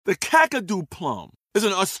The Kakadu plum is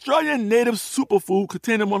an Australian native superfood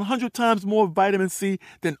containing 100 times more vitamin C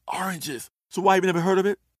than oranges. So why have you never heard of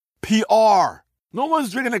it? PR. No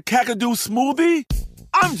one's drinking a Kakadu smoothie?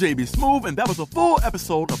 I'm JB Smooth, and that was a full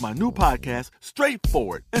episode of my new podcast,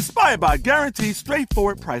 Straightforward, inspired by guaranteed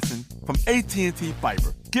straightforward pricing from AT&T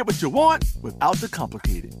Fiber. Get what you want without the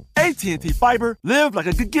complicated. AT&T Fiber, live like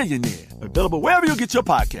a gigillionaire. Available wherever you get your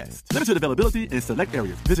podcasts. Limited availability in select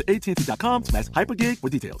areas. Visit AT&T.com/hypergig for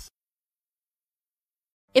details.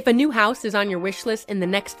 If a new house is on your wish list in the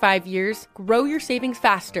next 5 years, grow your savings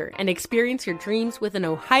faster and experience your dreams with an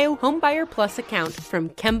Ohio Homebuyer Plus account from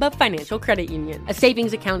Kemba Financial Credit Union. A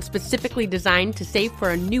savings account specifically designed to save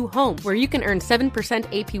for a new home where you can earn 7%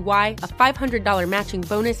 APY, a $500 matching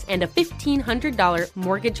bonus, and a $1,500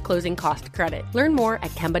 mortgage closing cost credit. Learn more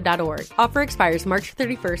at Kemba.org. Offer expires March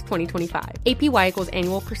 31st, 2025. APY equals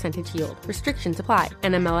annual percentage yield. Restrictions apply.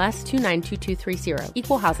 NMLS 292230.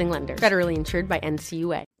 Equal housing lender. Federally insured by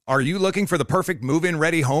NCUA. Are you looking for the perfect move-in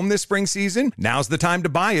ready home this spring season? Now's the time to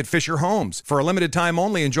buy at Fisher Homes. For a limited time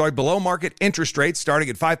only, enjoy below-market interest rates starting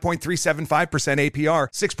at 5.375% APR,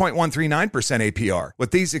 6.139% APR.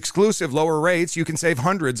 With these exclusive lower rates, you can save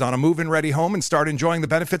hundreds on a move-in ready home and start enjoying the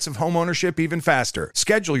benefits of homeownership even faster.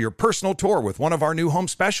 Schedule your personal tour with one of our new home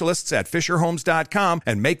specialists at FisherHomes.com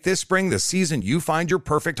and make this spring the season you find your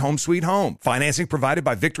perfect home sweet home. Financing provided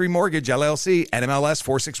by Victory Mortgage, LLC, NMLS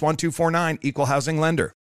 461249, Equal Housing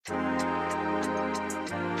Lender.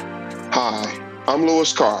 Hi, I'm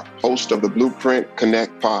Louis Carr, host of the Blueprint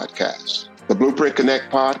Connect podcast. The Blueprint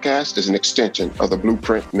Connect podcast is an extension of the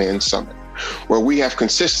Blueprint Men Summit, where we have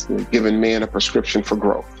consistently given men a prescription for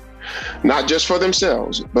growth, not just for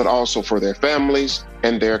themselves, but also for their families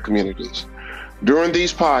and their communities. During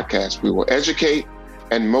these podcasts, we will educate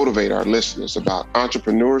and motivate our listeners about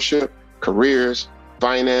entrepreneurship, careers,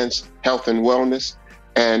 finance, health and wellness,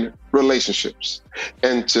 and relationships.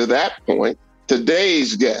 And to that point,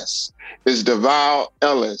 today's guest is Devale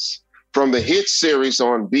Ellis from the hit series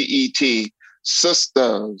on BET,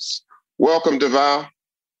 Sisters. Welcome, Devale.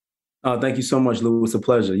 Thank you so much, Lou. It's a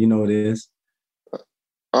pleasure. You know it is.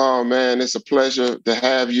 Oh, man, it's a pleasure to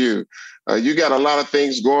have you. You got a lot of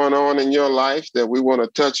things going on in your life that we want to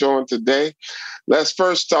touch on today. Let's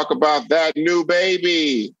first talk about that new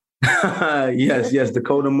baby. Yes,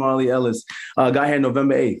 Dakota Marley Ellis. Got here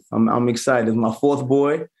November 8th. I'm excited. It's my fourth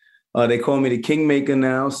boy. They call me the Kingmaker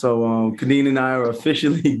now. So Kadeen and I are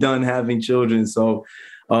officially done having children. So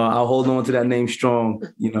I'll hold on to that name strong,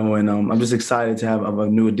 and I'm just excited to have a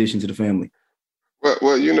new addition to the family.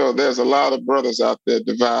 Well, there's a lot of brothers out there,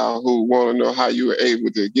 Devale, who want to know how you were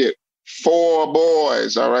able to get 4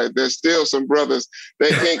 boys, all right? There's still some brothers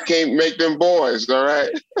that can't make them boys, all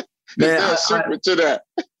right? Is there a secret to that?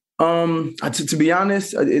 To be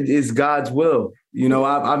honest, it is God's will.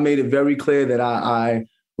 I made it very clear that I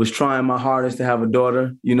was trying my hardest to have a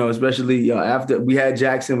daughter, especially after we had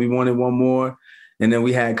Jackson, we wanted one more. And then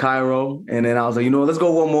we had Cairo. And then I was like, let's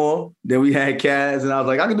go one more. Then we had Kaz. And I was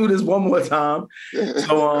like, I can do this one more time.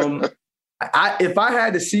 So if I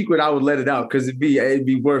had the secret, I would let it out because it'd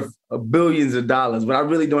be worth billions of dollars. But I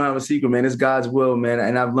really don't have a secret, man. It's God's will, man.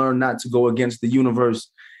 And I've learned not to go against the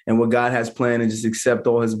universe and what God has planned and just accept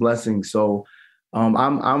all his blessings. So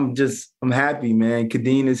I'm happy, man.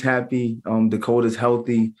 Kadeen is happy. Dakota's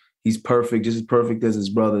healthy. He's perfect, just as perfect as his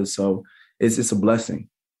brothers. So it's just a blessing.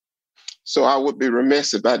 So I would be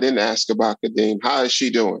remiss if I didn't ask about Kadeen. How is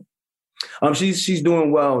she doing? She's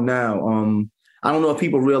doing well now. I don't know if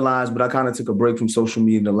people realize, but I kind of took a break from social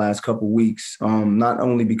media the last couple of weeks, not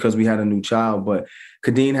only because we had a new child, but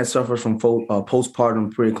Kadeen has suffered from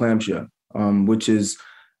postpartum preeclampsia, which is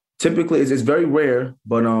typically, it's very rare,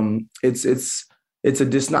 but it's I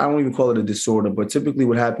don't even call it a disorder, but typically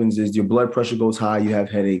what happens is your blood pressure goes high, you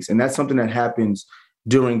have headaches, and that's something that happens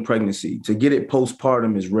during pregnancy. To get it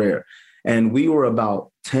postpartum is rare. And we were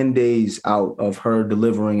about 10 days out of her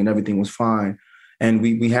delivering and everything was fine. And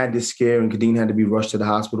we had this scare and Kadeen had to be rushed to the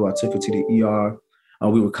hospital. I took her to the ER.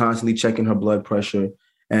 We were constantly checking her blood pressure.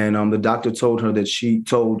 And the doctor told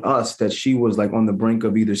us that she was like on the brink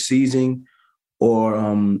of either seizing or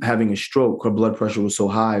having a stroke. Her blood pressure was so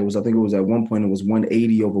high. I think it was at one point, it was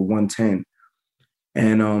 180 over 110.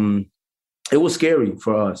 And it was scary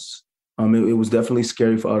for us. It was definitely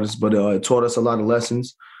scary for us, but it taught us a lot of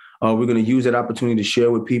lessons. We're going to use that opportunity to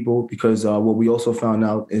share with people because what we also found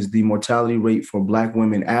out is the mortality rate for Black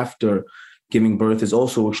women after giving birth is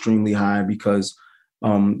also extremely high because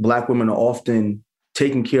Black women are often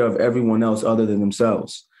taking care of everyone else other than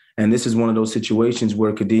themselves. And this is one of those situations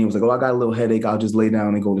where Kadeen was like, I got a little headache. I'll just lay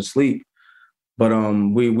down and go to sleep. But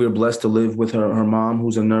we're blessed to live with her mom,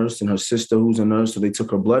 who's a nurse, and her sister, who's a nurse. So they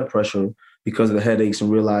took her blood pressure because of the headaches and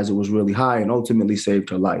realized it was really high, and ultimately saved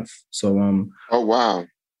her life. So oh wow.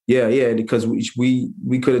 Yeah, because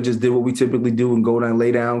we could have just did what we typically do and go down,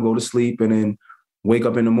 lay down, go to sleep, and then wake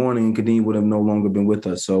up in the morning, and Kadeen would have no longer been with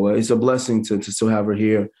us. So it's a blessing to still have her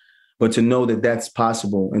here, but to know that that's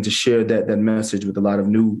possible and to share that message with a lot of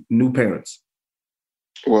new parents.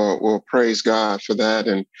 Well, praise God for that,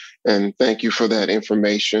 and thank you for that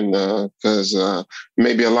information, because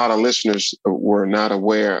maybe a lot of listeners were not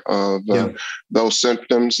aware of those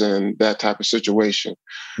symptoms and that type of situation.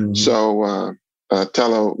 Mm-hmm. So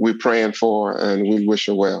tell her we're praying for her and we wish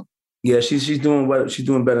her well. Yeah, she's doing well. She's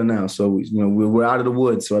doing better now. So we're out of the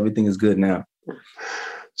woods, so everything is good now.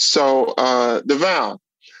 So Devale,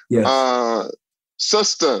 yes,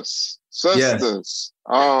 sisters. Yes.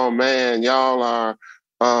 Oh man, y'all are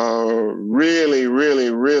really, really,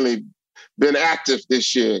 really been active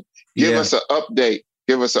this year. Give us an update.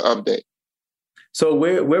 So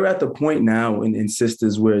we're at the point now in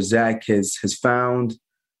Sisters where Zach has found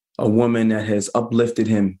a woman that has uplifted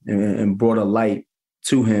him and brought a light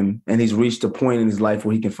to him, and he's reached a point in his life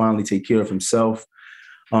where he can finally take care of himself.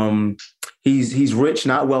 He's rich,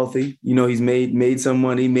 not wealthy. He's made some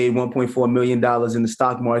money. He made $1.4 million in the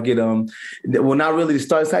stock market. Well, not really the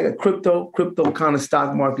start. It's like a crypto kind of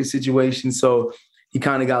stock market situation. So he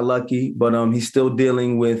kind of got lucky, but he's still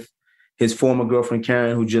dealing with his former girlfriend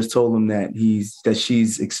Karen, who just told him that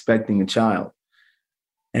she's expecting a child.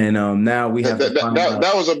 And now we have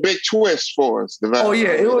that was a big twist for us. Oh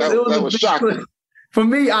yeah, it was shocking. Twist. For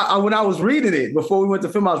me, when I was reading it before we went to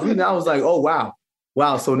film, I was like, oh wow.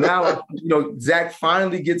 So now, Zach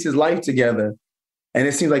finally gets his life together, and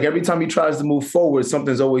it seems like every time he tries to move forward,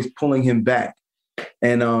 something's always pulling him back.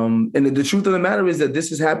 And the truth of the matter is that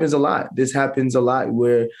this happens a lot. This happens a lot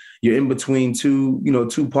where you're in between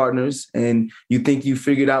two partners, and you think you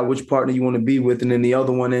figured out which partner you want to be with, and then the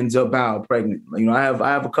other one ends up pregnant. I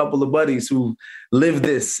have a couple of buddies who live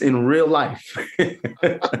this in real life,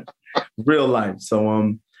 real life.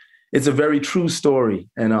 So it's a very true story,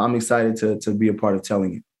 and I'm excited to be a part of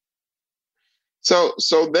telling it. So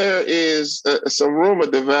there is some rumor,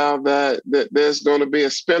 Devale, that there's going to be a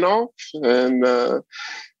spinoff, and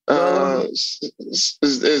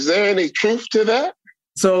is there any truth to that?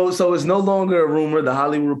 So it's no longer a rumor. The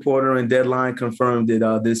Hollywood Reporter and Deadline confirmed it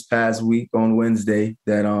this past week on Wednesday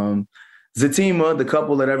that Zatima, the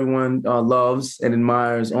couple that everyone loves and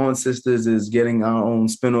admires on Sisters, is getting our own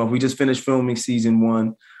spinoff. We just finished filming season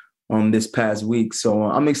 1 this past week, so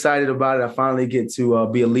I'm excited about it. I finally get to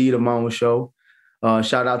be a lead of my own show.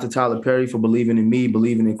 Shout out to Tyler Perry for believing in me,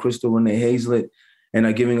 believing in Crystal Renee Hazlett,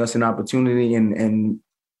 and giving us an opportunity. And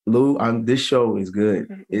Lou, this show is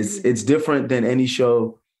good. It's different than any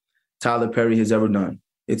show Tyler Perry has ever done.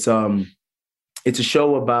 It's a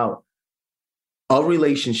show about a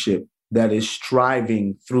relationship that is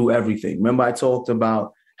striving through everything. Remember, I talked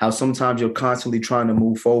about how sometimes you're constantly trying to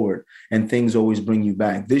move forward and things always bring you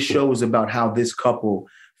back. This show is about how this couple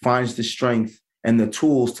finds the strength and the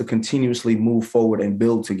tools to continuously move forward and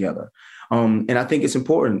build together. And I think it's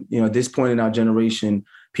important, at this point in our generation,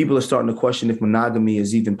 people are starting to question if monogamy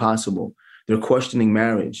is even possible. They're questioning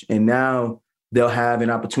marriage. And now they'll have an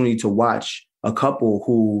opportunity to watch a couple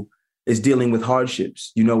who is dealing with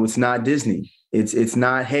hardships. It's not Disney. It's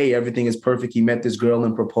not, hey, everything is perfect. He met this girl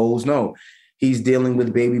and proposed. No, he's dealing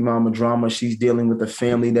with baby mama drama. She's dealing with a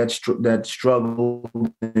family that struggles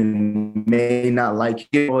and may not like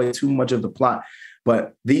it. Too much of the plot.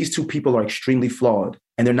 But these two people are extremely flawed,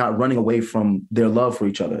 and they're not running away from their love for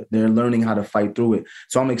each other. They're learning how to fight through it.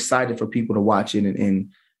 So I'm excited for people to watch it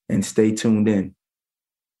and stay tuned in.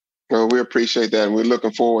 Well, we appreciate that, and we're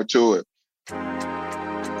looking forward to it.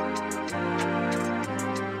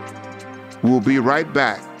 We'll be right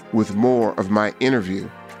back with more of my interview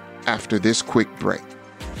after this quick break.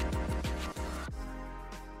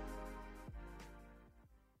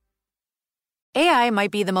 AI might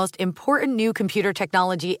be the most important new computer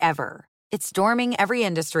technology ever. It's storming every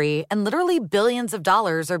industry, and literally billions of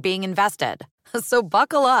dollars are being invested. So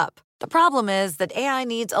buckle up. The problem is that AI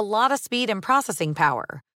needs a lot of speed and processing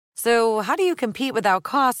power. So how do you compete without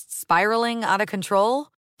costs spiraling out of control?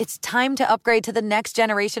 It's time to upgrade to the next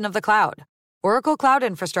generation of the cloud, Oracle Cloud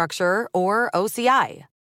Infrastructure, or OCI.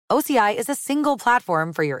 OCI is a single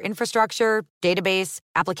platform for your infrastructure, database,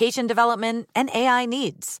 application development, and AI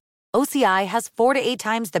needs. OCI has 4 to 8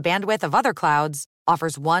 times the bandwidth of other clouds,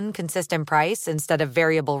 offers one consistent price instead of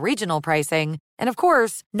variable regional pricing, and of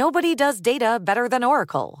course, nobody does data better than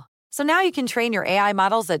Oracle. So now you can train your AI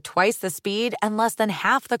models at twice the speed and less than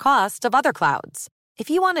half the cost of other clouds. If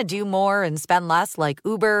you want to do more and spend less like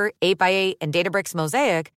Uber, 8x8, and Databricks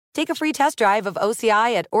Mosaic, take a free test drive of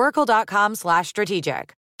OCI at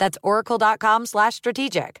oracle.com/strategic. That's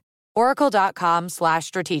oracle.com/strategic.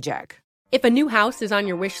 oracle.com/strategic. If a new house is on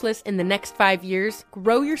your wish list in the next 5 years,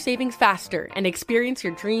 grow your savings faster and experience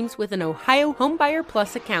your dreams with an Ohio Homebuyer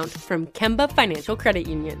Plus account from Kemba Financial Credit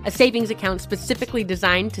Union. A savings account specifically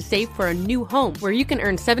designed to save for a new home where you can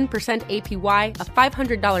earn 7% APY, a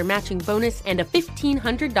 $500 matching bonus, and a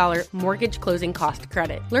 $1,500 mortgage closing cost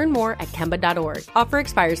credit. Learn more at Kemba.org. Offer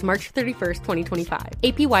expires March 31st, 2025.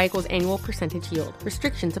 APY equals annual percentage yield.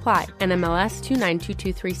 Restrictions apply. NMLS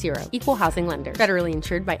 292230. Equal housing lender. Federally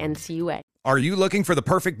insured by NCUA. Are you looking for the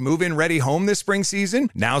perfect move-in ready home this spring season?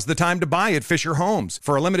 Now's the time to buy at Fisher Homes.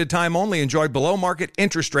 For a limited time only, enjoy below-market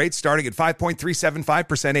interest rates starting at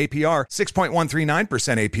 5.375% APR,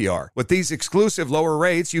 6.139% APR. With these exclusive lower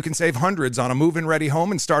rates, you can save hundreds on a move-in ready home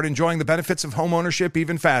and start enjoying the benefits of home ownership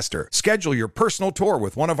even faster. Schedule your personal tour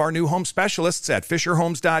with one of our new home specialists at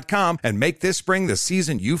FisherHomes.com and make this spring the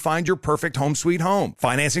season you find your perfect home sweet home.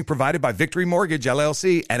 Financing provided by Victory Mortgage,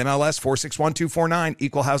 LLC, NMLS 461249,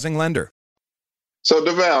 Equal Housing Lender. So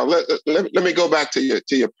Devale, let me go back to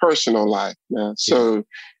your personal life now. So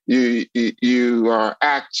you are an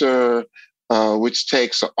actor, which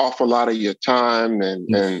takes an awful lot of your time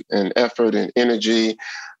and effort and energy.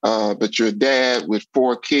 But you're a dad with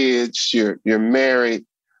 4 kids. You're married.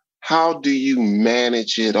 How do you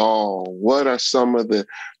manage it all? What are some of the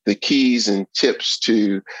keys and tips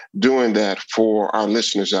to doing that for our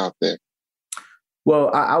listeners out there?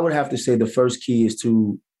 Well, I would have to say the first key is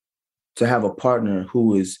to have a partner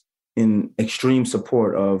who is in extreme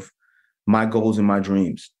support of my goals and my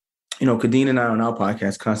dreams. You know, Kadeen and I on our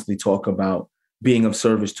podcast constantly talk about being of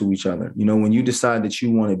service to each other. You know, when you decide that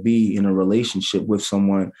you want to be in a relationship with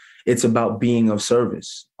someone, it's about being of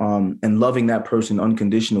service and loving that person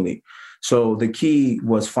unconditionally. So the key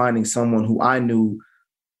was finding someone who I knew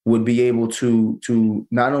would be able to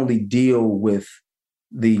not only deal with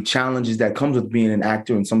the challenges that comes with being an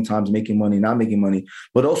actor and sometimes making money, not making money,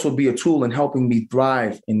 but also be a tool in helping me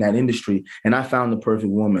thrive in that industry. And I found the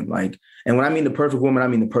perfect woman. And when I mean the perfect woman, I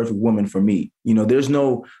mean the perfect woman for me. You know, there's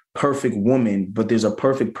no perfect woman, but there's a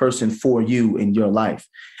perfect person for you in your life.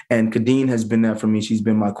 And Kadeen has been that for me. She's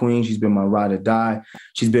been my queen. She's been my ride or die.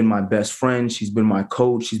 She's been my best friend. She's been my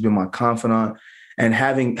coach. She's been my confidant. And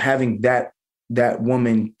having that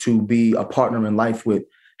woman to be a partner in life with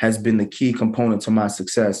has been the key component to my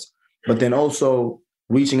success. But then also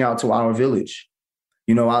reaching out to our village.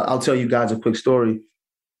 You know, I'll tell you guys a quick story.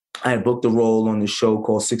 I had booked a role on this show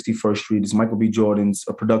called 61st Street. It's Michael B. Jordan's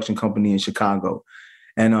a production company in Chicago.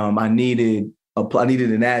 And I needed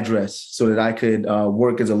an address so that I could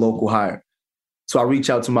work as a local hire. So I reached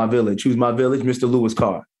out to my village. Who's my village? Mr. Lewis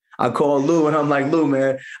Carr. I called Lou and I'm like, Lou,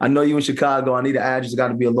 man, I know you in Chicago. I need an address. It's got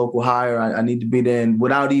to be a local hire. I need to be there. And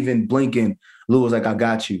without even blinking, Lou was like, I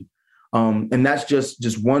got you. And that's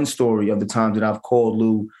just one story of the times that I've called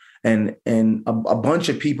Lou and a bunch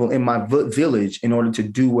of people in my village in order to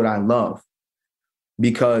do what I love.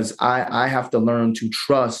 Because I have to learn to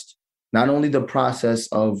trust not only the process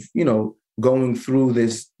of, you know, going through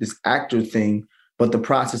this actor thing, but the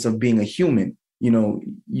process of being a human. You know,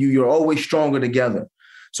 you're always stronger together.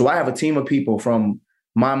 So I have a team of people from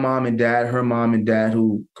my mom and dad, her mom and dad,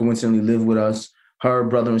 who coincidentally live with us, her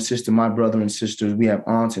brother and sister, my brother and sisters. We have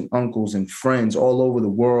aunts and uncles and friends all over the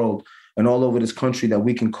world and all over this country that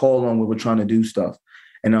we can call on when we're trying to do stuff.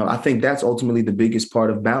 And I think that's ultimately the biggest part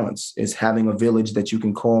of balance, is having a village that you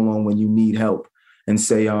can call on when you need help and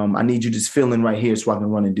say, I need you to just fill in right here so I can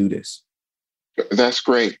run and do this. That's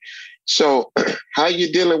great. So how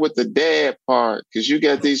you dealing with the dad part? Because you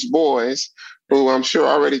got these boys who I'm sure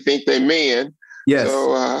already think they're men. Yes.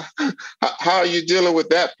 So how are you dealing with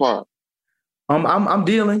that part? I'm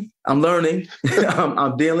dealing. I'm learning.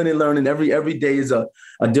 I'm dealing and learning. Every day is a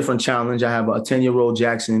different challenge. I have a 10-year-old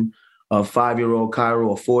Jackson, a 5-year-old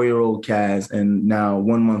Cairo, a 4-year-old Kaz, and now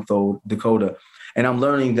 1-month-old Dakota. And I'm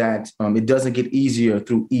learning that it doesn't get easier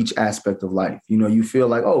through each aspect of life. You know, you feel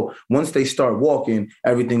like, oh, once they start walking,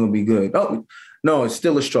 everything will be good. Oh, no, it's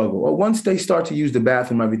still a struggle. Or once they start to use the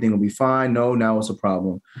bathroom, everything will be fine. No, now it's a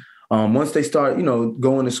problem. Once they start, you know,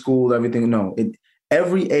 going to school, everything, no.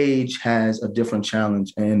 Every age has a different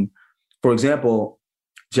challenge. And for example,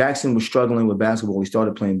 Jackson was struggling with basketball. He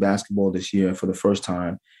started playing basketball this year for the first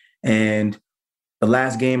time. And the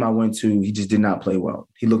last game I went to, he just did not play well.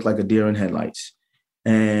 He looked like a deer in headlights.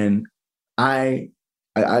 And I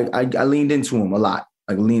leaned into him a lot.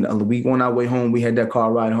 We on our way home, we had that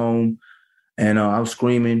car ride home. And I was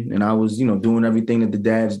screaming and I was, doing everything that the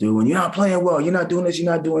dads do. And you're not playing well. You're not doing this.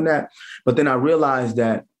 You're not doing that. But then I realized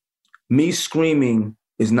that me screaming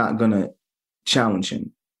is not going to challenge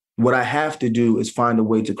him. What I have to do is find a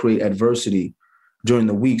way to create adversity during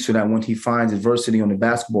the week so that when he finds adversity on the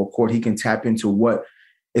basketball court, he can tap into what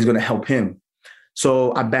is going to help him.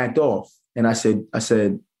 So I backed off and I said,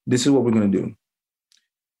 this is what we're going to do.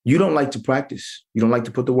 You don't like to practice. You don't like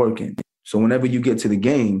to put the work in. So whenever you get to the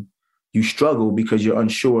game, you struggle because you're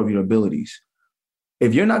unsure of your abilities.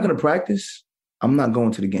 If you're not going to practice, I'm not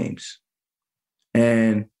going to the games.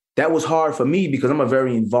 And that was hard for me because I'm a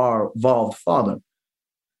very involved father.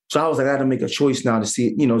 So I was like, I got to make a choice now to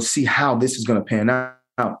see how this is going to pan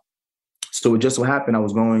out. So it just so happened I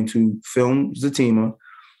was going to film Zatima,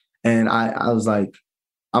 and I was like,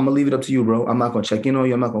 I'm going to leave it up to you, bro. I'm not going to check in on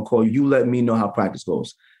you. I'm not going to call you. You let me know how practice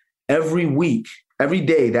goes. Every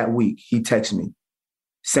day that week, he texted me,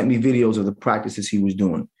 sent me videos of the practices he was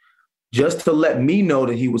doing, just to let me know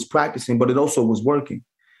that he was practicing, but it also was working.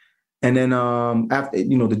 And then after,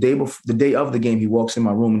 the day of the game, he walks in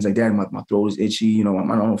my room and he's like, Dad, my throat is itchy. I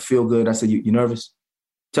don't feel good. I said, you nervous?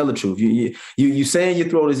 Tell the truth. You saying your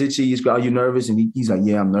throat is itchy. Are you nervous? And he's like,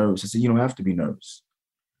 yeah, I'm nervous. I said, you don't have to be nervous.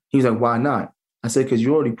 He's like, why not? I said, because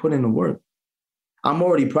you already put in the work. I'm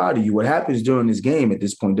already proud of you. What happens during this game at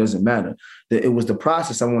this point doesn't matter. It was the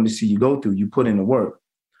process I wanted to see you go through. You put in the work.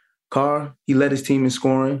 Carr, he led his team in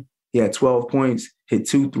scoring. He had 12 points, hit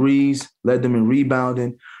 2 threes, led them in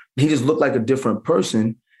rebounding. He just looked like a different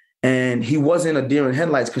person. And he wasn't a deer in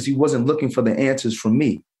headlights because he wasn't looking for the answers from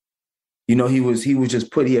me. He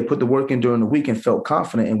had put the work in during the week and felt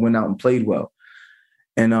confident and went out and played well.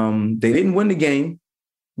 And they didn't win the game,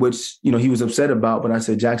 which, he was upset about. But I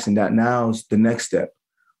said, Jackson, that now's the next step.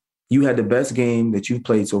 You had the best game that you've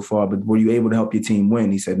played so far, but were you able to help your team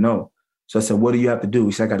win? He said, no. So I said, what do you have to do?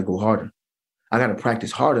 He said, I got to go harder. I got to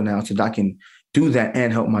practice harder now so that I can do that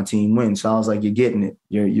and help my team win. So I was like, you're getting it.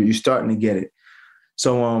 You're starting to get it.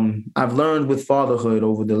 So I've learned with fatherhood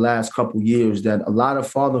over the last couple of years that a lot of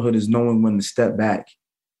fatherhood is knowing when to step back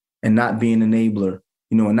and not be an enabler,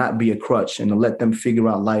 and not be a crutch, and to let them figure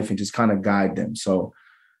out life and just kind of guide them. So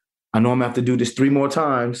I know I'm going to have to do this 3 more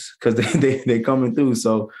times because they're coming through.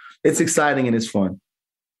 So it's exciting and it's fun.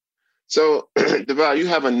 So, Devale, you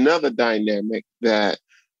have another dynamic that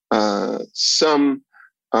some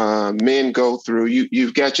men go through.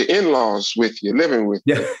 You've got your in-laws with you, living with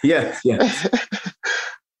you. Yes.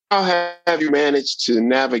 How have you managed to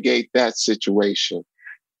navigate that situation?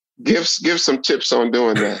 Give some tips on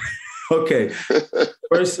doing that. Okay.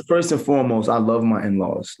 First and foremost, I love my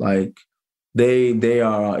in-laws. Like they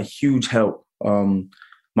are a huge help.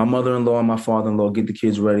 My mother-in-law and my father-in-law get the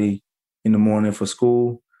kids ready in the morning for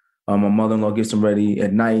school. My mother-in-law gets them ready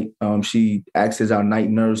at night. She acts as our night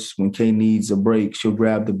nurse. When Kay needs a break, she'll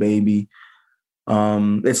grab the baby.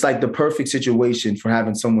 It's like the perfect situation for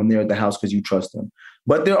having someone there at the house because you trust them.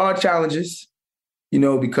 But there are challenges,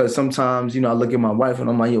 because sometimes, I look at my wife and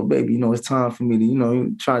I'm like, yo, baby, it's time for me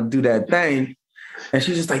to, try to do that thing. And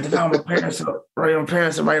she's just like, my parents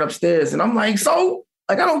are right upstairs. And I'm like, so?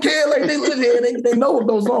 Like, I don't care. Like, they live here. They know what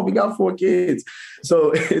goes on. We got 4 kids.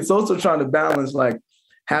 So it's also trying to balance, like,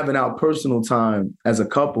 having our personal time as a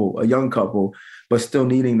couple, a young couple, but still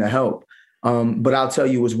needing the help. But I'll tell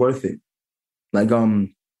you, it's worth it. Like,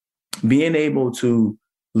 being able to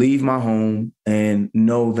leave my home and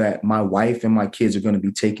know that my wife and my kids are going to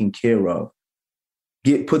be taken care of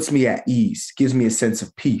puts me at ease, gives me a sense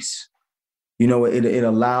of peace. It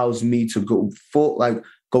allows me to go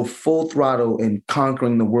full throttle in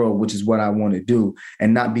conquering the world, which is what I want to do,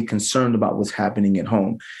 and not be concerned about what's happening at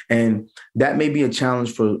home. And that may be a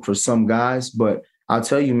challenge for some guys, but I'll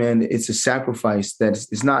tell you, man, it's a sacrifice that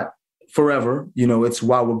it's not forever. It's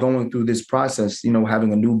while we're going through this process,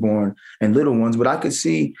 having a newborn and little ones. But I could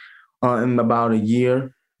see in about a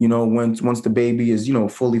year, once the baby is,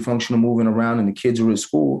 fully functional, moving around and the kids are at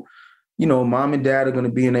school, mom and dad are going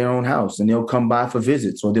to be in their own house and they'll come by for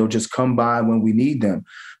visits or they'll just come by when we need them.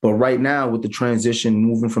 But right now with the transition,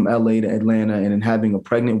 moving from LA to Atlanta and then having a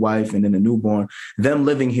pregnant wife and then a newborn, them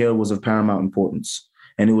living here was of paramount importance.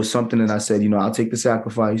 And it was something that I said, I'll take the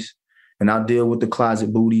sacrifice and I'll deal with the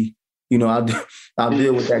closet booty. I'll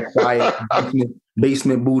deal with that quiet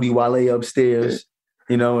basement booty while they upstairs,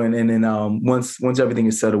 and then once everything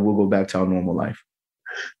is settled, we'll go back to our normal life.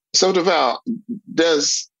 So, Devale,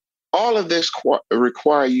 does all of this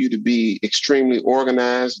require you to be extremely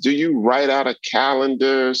organized? Do you write out a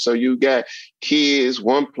calendar so you got kids,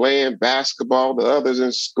 one playing basketball, the others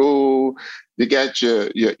in school? You got your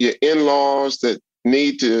in-laws that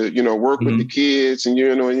need to, work with the kids, and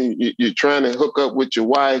you're trying to hook up with your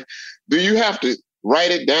wife. Do you have to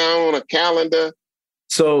write it down on a calendar?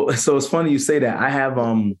 So it's funny you say that. I have,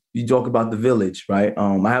 you talk about the village, right?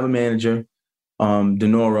 I have a manager,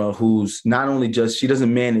 Denora, who's not only she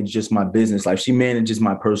doesn't manage just my business life, she manages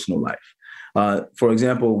my personal life. For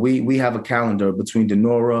example, we have a calendar between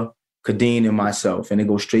Denora, Kadeen, and myself, and it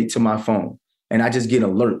goes straight to my phone. And I just get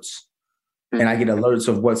alerts. And I get alerts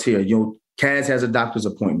of what's here. Kaz has a doctor's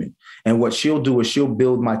appointment. And what she'll do is she'll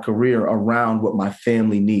build my career around what my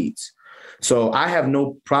family needs. So I have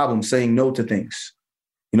no problem saying no to things.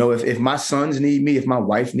 If my sons need me, if my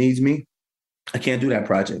wife needs me, I can't do that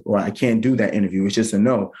project or I can't do that interview. It's just a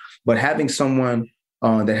no. But having someone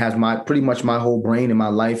that has pretty much my whole brain and my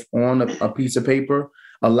life on a piece of paper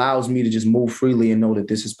allows me to just move freely and know that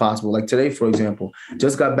this is possible. Like today, for example,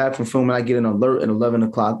 just got back from filming. I get an alert at 11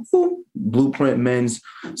 o'clock. Boom, Blueprint Men's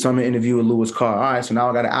Summer Interview with Lewis Carr. All right, so now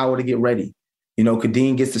I got an hour to get ready.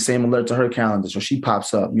 Kadeen gets the same alert to her calendar. So she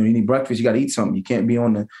pops up. You need breakfast. You got to eat something. You can't be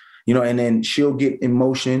on the, and then she'll get in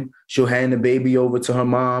motion. She'll hand the baby over to her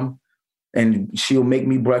mom and she'll make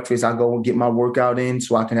me breakfast. I go and get my workout in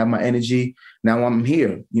so I can have my energy. Now I'm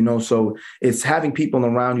here, so it's having people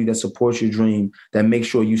around you that support your dream, that make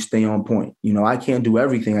sure you stay on point. I can't do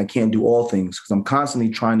everything. I can't do all things because I'm constantly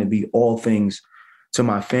trying to be all things to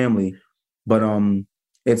my family. But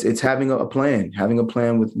it's having a plan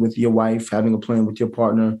with your wife, having a plan with your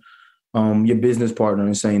partner, your business partner,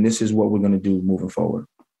 and saying, this is what we're going to do moving forward.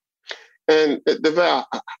 And Devale,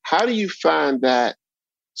 how do you find that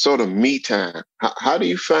sort of me time? How do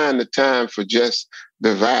you find the time for just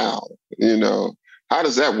Devale? How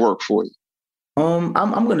does that work for you? I'm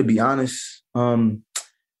going to be honest. I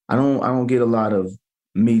don't get a lot of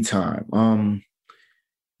me time.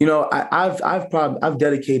 I've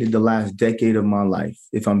dedicated the last decade of my life,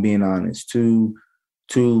 if I'm being honest, to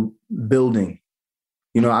building.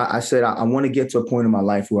 I said I want to get to a point in my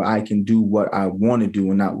life where I can do what I want to do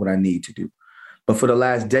and not what I need to do. But for the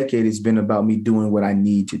last decade, it's been about me doing what I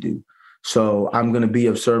need to do. So I'm going to be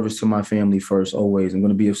of service to my family first, always. I'm going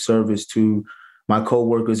to be of service to my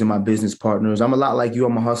coworkers and my business partners. I'm a lot like you.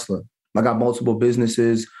 I'm a hustler. I got multiple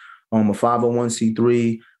businesses. I'm a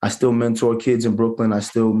 501c3. I still mentor kids in Brooklyn. I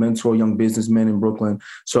still mentor young businessmen in Brooklyn.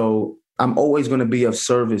 So I'm always going to be of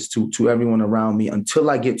service to everyone around me until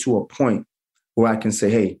I get to a point where I can say,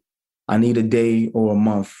 hey, I need a day or a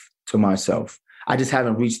month to myself. I just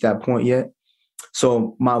haven't reached that point yet.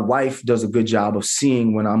 So my wife does a good job of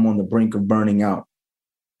seeing when I'm on the brink of burning out.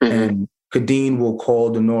 Mm-hmm. And Kadeen will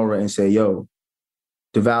call Denora and say, yo,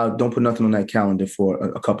 Devale, don't put nothing on that calendar for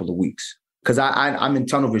a couple of weeks. Because I'm in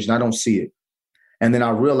tunnel vision. I don't see it. And then I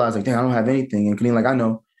realize, like, damn, I don't have anything. And Kadeen, like, I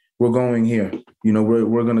know, we're going here.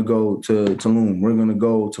 We're going to go to Tulum. We're going to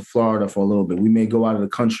go to Florida for a little bit. We may go out of the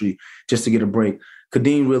country just to get a break.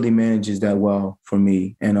 Kadeen really manages that well for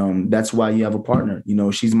me. And that's why you have a partner.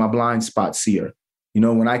 She's my blind spot seer.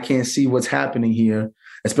 When I can't see what's happening here,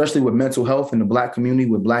 especially with mental health in the Black community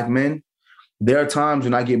with Black men, there are times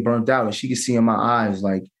when I get burnt out and she can see in my eyes,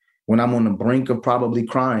 like when I'm on the brink of probably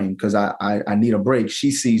crying because I need a break,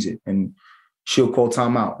 she sees it and she'll call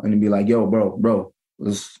time out and be like, yo, bro,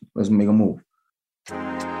 let's make a move.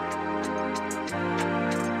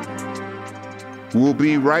 We'll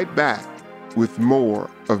be right back with more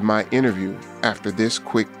of my interview after this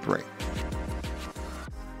quick break.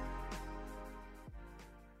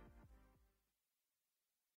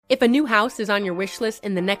 If a new house is on your wish list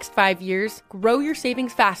in the next 5 years, grow your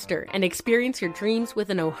savings faster and experience your dreams with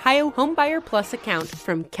an Ohio Homebuyer Plus account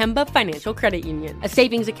from Kemba Financial Credit Union. A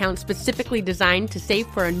savings account specifically designed to save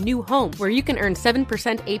for a new home where you can earn 7%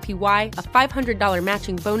 APY, a $500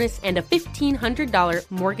 matching bonus, and a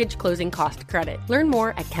 $1,500 mortgage closing cost credit. Learn more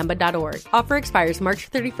at Kemba.org. Offer expires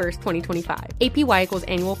March 31st, 2025. APY equals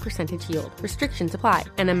annual percentage yield. Restrictions apply.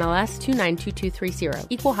 NMLS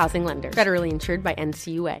 292230. Equal housing lender. Federally insured by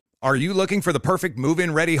NCUA. Are you looking for the perfect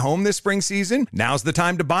move-in ready home this spring season? Now's the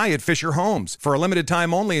time to buy at Fisher Homes. For a limited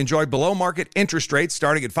time only, enjoy below-market interest rates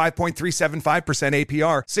starting at 5.375%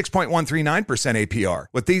 APR, 6.139% APR.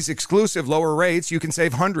 With these exclusive lower rates, you can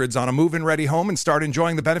save hundreds on a move-in ready home and start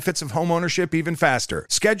enjoying the benefits of home ownership even faster.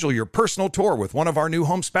 Schedule your personal tour with one of our new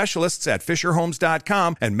home specialists at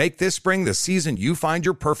FisherHomes.com and make this spring the season you find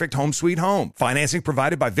your perfect home sweet home. Financing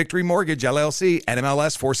provided by Victory Mortgage, LLC,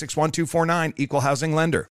 NMLS 461249, Equal Housing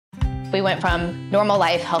Lender. We went from normal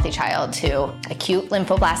life, healthy child to acute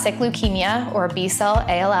lymphoblastic leukemia or B-cell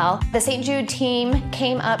ALL. The St. Jude team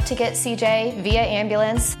came up to get CJ via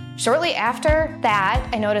ambulance. Shortly after that,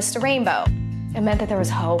 I noticed a rainbow. It meant that there was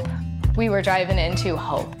hope. We were driving into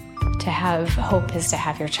hope. To have hope is to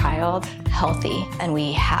have your child healthy, and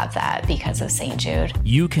we have that because of St. Jude.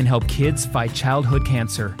 You can help kids fight childhood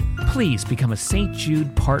cancer. Please become a St.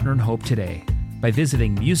 Jude Partner in Hope today by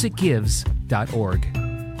visiting musicgives.org.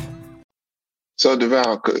 So,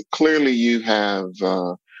 Devale, clearly you have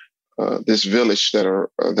this village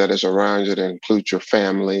that is around you that includes your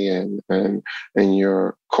family and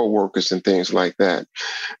your coworkers and things like that.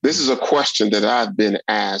 This is a question that I've been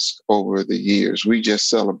asked over the years. We just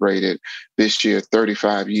celebrated this year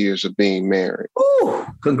 35 years of being married. Ooh,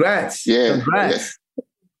 congrats. Yeah. Congrats. Yeah.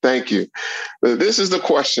 Thank you. This is the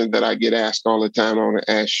question that I get asked all the time. I want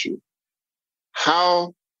to ask you,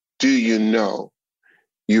 how do you know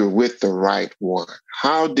you're with the right one?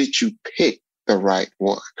 How did you pick the right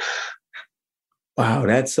one? Wow,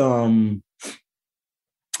 that's a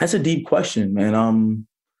deep question, man.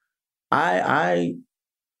 I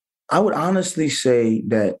would honestly say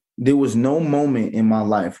that there was no moment in my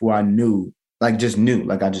life where I knew, I just knew.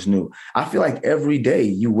 I feel like every day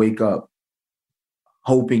you wake up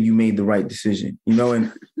hoping you made the right decision,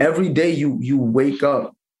 and every day you wake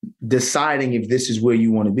up deciding if this is where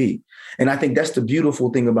you want to be. And I think that's the beautiful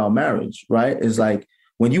thing about marriage, right? Is like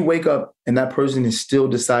when you wake up and that person is still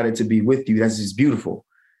decided to be with you, that's just beautiful,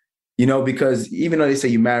 because even though they say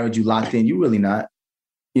you married, you locked in, you're really not.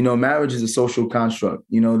 Marriage is a social construct,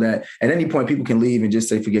 that at any point people can leave and just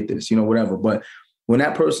say, forget this, whatever. But when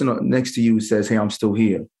that person next to you says, hey, I'm still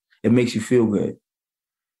here, it makes you feel good.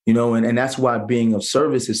 And that's why being of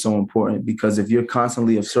service is so important, because if you're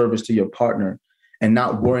constantly of service to your partner and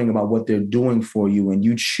not worrying about what they're doing for you, and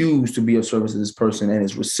you choose to be of service to this person and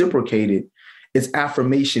it's reciprocated, it's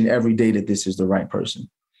affirmation every day that this is the right person.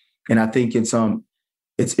 And I think it's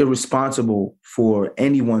irresponsible for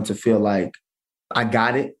anyone to feel like I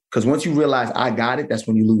got it. Because once you realize I got it, that's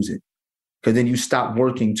when you lose it. Because then you stop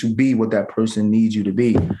working to be what that person needs you to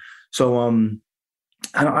be. So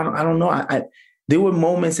I don't know. There were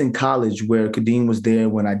moments in college where Kadeen was there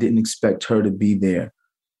when I didn't expect her to be there.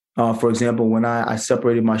 For example, when I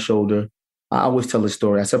separated my shoulder, I always tell this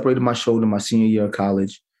story. I separated my shoulder my senior year of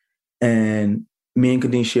college, and me and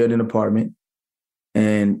Kadeen shared an apartment.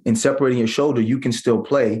 And in separating your shoulder, you can still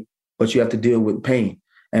play, but you have to deal with pain.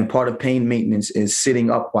 And part of pain maintenance is sitting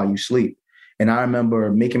up while you sleep. And I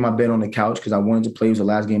remember making my bed on the couch because I wanted to play. It was the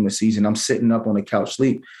last game of the season. I'm sitting up on the couch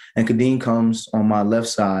sleep. And Kadeen comes on my left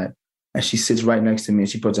side, and she sits right next to me, and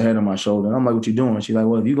she puts her head on my shoulder. And I'm like, what you doing? She's like,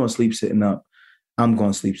 well, if you're going to sleep sitting up, I'm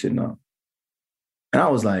going to sleep sitting up. And I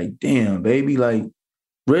was like, damn, baby, like,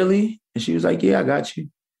 really? And she was like, yeah, I got you.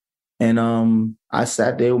 And I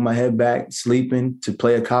sat there with my head back, sleeping to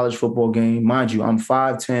play a college football game. Mind you, I'm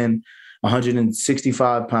 5'10",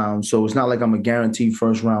 165 pounds. So it's not like I'm a guaranteed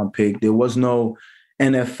first round pick. There was no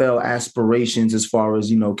NFL aspirations as far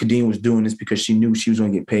as, Kadeen was doing this because she knew she was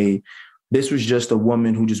going to get paid. This was just a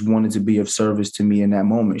woman who just wanted to be of service to me in that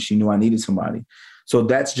moment. She knew I needed somebody. So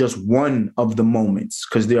that's just one of the moments,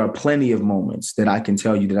 because there are plenty of moments that I can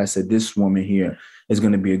tell you that I said, this woman here is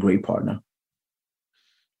going to be a great partner.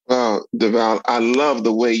 Well, Devale, I love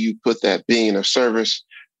the way you put that, being of service.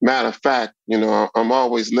 Matter of fact, I'm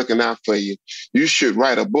always looking out for you. You should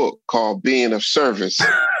write a book called Being of Service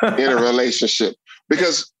in a Relationship,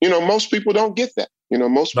 because, most people don't get that.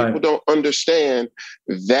 Most people don't understand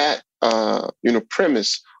that,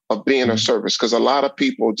 premise of being of service, because a lot of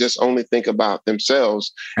people just only think about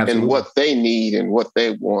themselves and what they need and what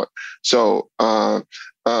they want. So, do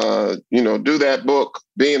that book,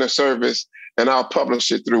 Being of Service, and I'll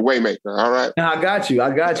publish it through Waymaker. All right. I got you.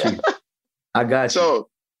 I got you.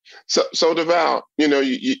 So Devale,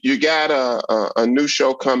 you got a new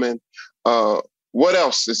show coming. What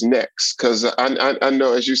else is next? Because I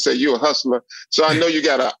know, as you say, you're a hustler, so I know you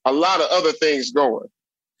got a lot of other things going.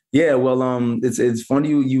 Yeah, well, it's funny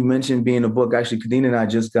you mentioned being a book. Actually, Kadeen and I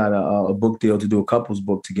just got a book deal to do a couples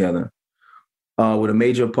book together with a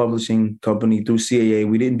major publishing company through CAA.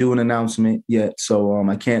 We didn't do an announcement yet, so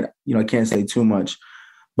I can't say too much.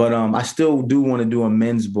 But I still do want to do a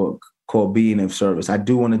men's book called Being of Service. I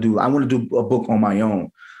want to do a book on my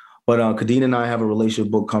own. But Kadeen and I have a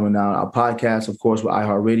relationship book coming out. Our podcast, of course, with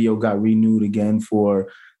iHeartRadio got renewed again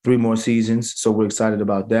for 3 more seasons. So we're excited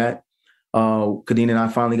about that. Kadeen and I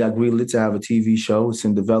finally got greenlit to have a TV show. It's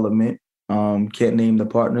in development. Can't name the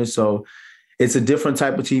partner. So it's a different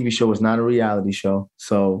type of TV show. It's not a reality show.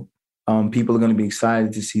 So people are going to be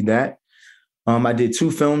excited to see that. I did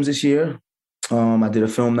 2 films this year. I did a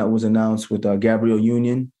film that was announced with Gabrielle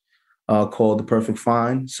Union called The Perfect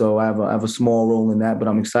Find. So I have a small role in that, but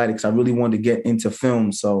I'm excited because I really wanted to get into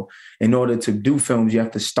film. So in order to do films, you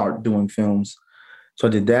have to start doing films. So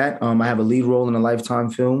I did that. I have a lead role in a Lifetime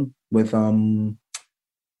film with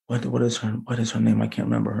what is her name? I can't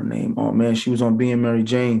remember her name. Oh man, she was on Being Mary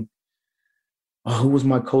Jane. Oh, who was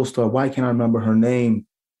my co-star? Why can't I remember her name?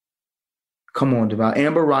 Come on, Devale.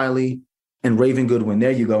 Amber Riley and Raven Goodwin.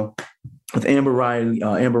 There you go. With Amber Riley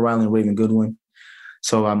and Raven Goodwin.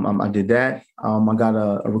 So I did that. I got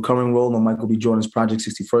a recurring role on Michael B. Jordan's Project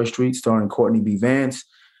 61st Street, starring Courtney B. Vance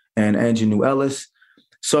and Angelou Ellis.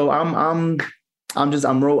 So I'm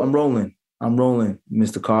rolling. I'm rolling,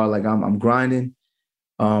 Mr. Carr. Like I'm grinding.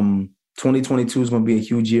 2022 is going to be a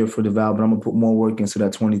huge year for Devale, but I'm gonna put more work in so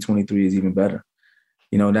that 2023 is even better.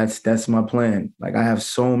 You know, that's my plan. Like I have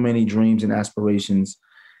so many dreams and aspirations,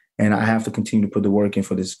 and I have to continue to put the work in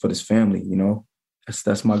for this family. You know,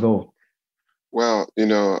 that's my goal. Well, you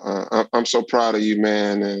know, I'm so proud of you,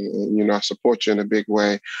 man, and you know, I support you in a big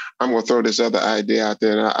way. I'm going to throw this other idea out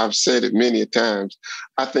there, and I've said it many times.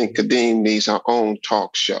 I think Kadeem needs her own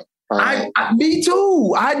talk show. Right? Me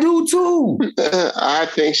too. I do too. I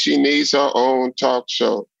think she needs her own talk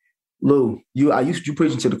show. Lou, you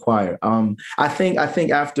preaching to the choir. I think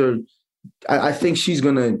she's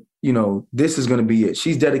gonna, you know, this is gonna be it.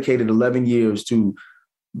 She's dedicated 11 years to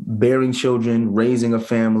bearing children, raising a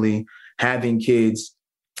family, having kids.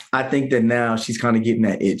 I think that now she's kind of getting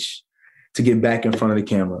that itch to get back in front of the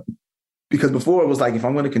camera. Because before it was like, if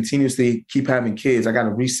I'm going to continuously keep having kids, I got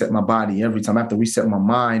to reset my body every time. I have to reset my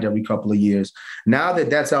mind every couple of years. Now that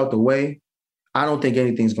that's out the way, I don't think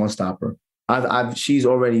anything's going to stop her. She's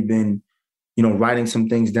already been, you know, writing some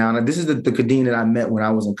things down. And this is the Kadeem that I met when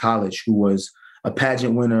I was in college, who was a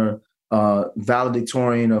pageant winner,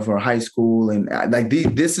 valedictorian of her high school. And like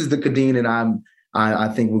this is the Kadeem that I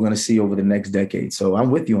think we're going to see over the next decade. So I'm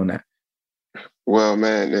with you on that. Well,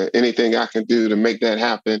 man, anything I can do to make that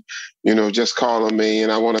happen, you know, just call on me.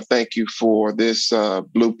 And I want to thank you for this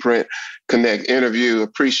Blueprint Connect interview.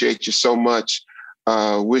 Appreciate you so much.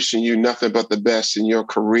 Wishing you nothing but the best in your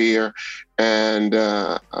career. And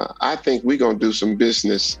I think we're going to do some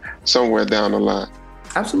business somewhere down the line.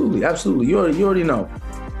 Absolutely. Absolutely. You already know.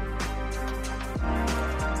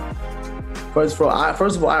 First of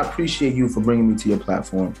all, I appreciate you for bringing me to your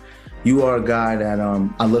platform. You are a guy that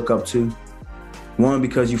I look up to. One,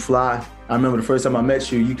 because you fly. I remember the first time I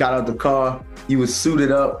met you, you got out the car, you was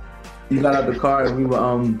suited up. You got out the car and we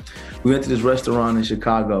went to this restaurant in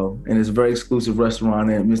Chicago, and it's a very exclusive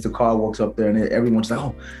restaurant, and Mr. Carr walks up there and everyone's like,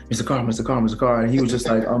 oh, Mr. Carr, Mr. Carr, Mr. Carr. And he was just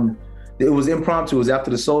like, it was impromptu. It was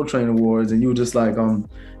after the Soul Train Awards, and you were just like,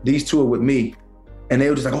 these two are with me. And they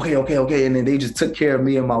were just like, okay. And then they just took care of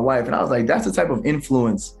me and my wife. And I was like, that's the type of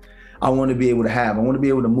influence I want to be able to have. I want to be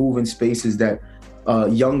able to move in spaces that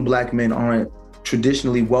young Black men aren't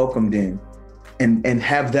traditionally welcomed in, and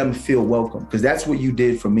have them feel welcome. Because that's what you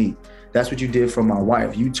did for me. That's what you did for my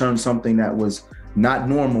wife. You turned something that was not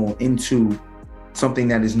normal into something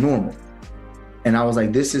that is normal. And I was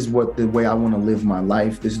like, this is the way I want to live my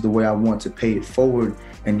life. This is the way I want to pay it forward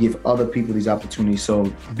and give other people these opportunities.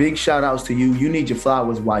 So big shout outs to you. You need your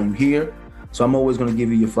flowers while you're here. So I'm always going to give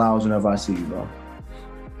you your flowers whenever I see you, bro.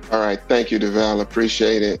 All right. Thank you, Devale.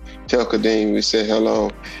 Appreciate it. Tell Kadeem we said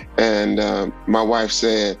hello. And my wife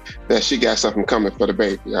said that she got something coming for the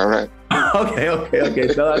baby. All right. Okay.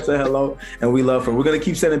 Tell her I said hello, and we love her. We're going to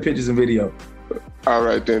keep sending pictures and video. All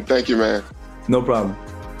right, then. Thank you, man. No problem.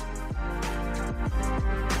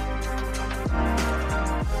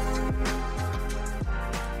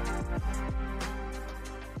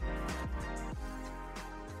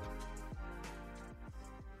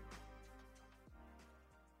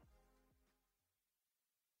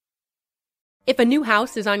 If a new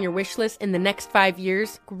house is on your wish list in the next 5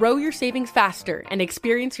 years, grow your savings faster and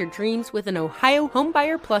experience your dreams with an Ohio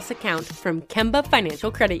Homebuyer Plus account from Kemba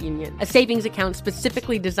Financial Credit Union. A savings account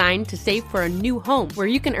specifically designed to save for a new home, where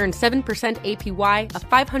you can earn 7% APY,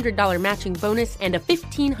 a $500 matching bonus, and a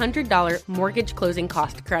 $1,500 mortgage closing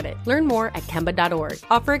cost credit. Learn more at Kemba.org.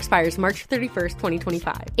 Offer expires March 31st,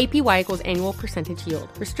 2025. APY equals annual percentage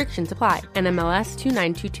yield. Restrictions apply. NMLS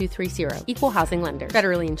 292230. Equal housing lender.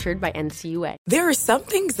 Federally insured by NCUA. There are some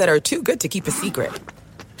things that are too good to keep a secret.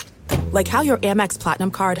 Like how your Amex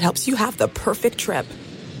Platinum card helps you have the perfect trip.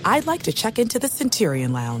 I'd like to check into the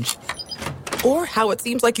Centurion Lounge. Or how it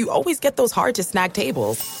seems like you always get those hard-to-snag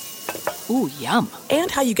tables. Ooh, yum.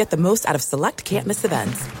 And how you get the most out of select can't-miss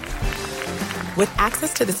events. With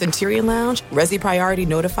access to the Centurion Lounge, Resi Priority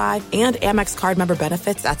Notified, and Amex card member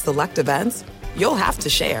benefits at select events, you'll have to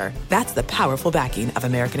share. That's the powerful backing of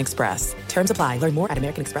American Express. Terms apply. Learn more at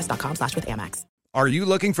americanexpress.com/withAmex. Are you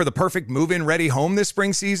looking for the perfect move-in ready home this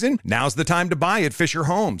spring season? Now's the time to buy at Fisher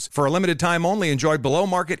Homes. For a limited time only, enjoy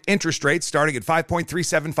below-market interest rates starting at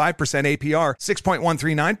 5.375% APR,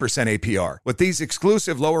 6.139% APR. With these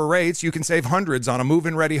exclusive lower rates, you can save hundreds on a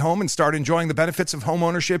move-in ready home and start enjoying the benefits of home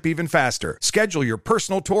ownership even faster. Schedule your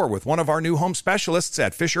personal tour with one of our new home specialists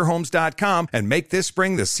at FisherHomes.com and make this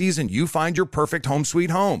spring the season you find your perfect home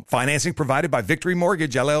sweet home. Financing provided by Victory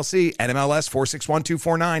Mortgage, LLC, NMLS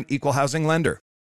 461249, Equal Housing Lender.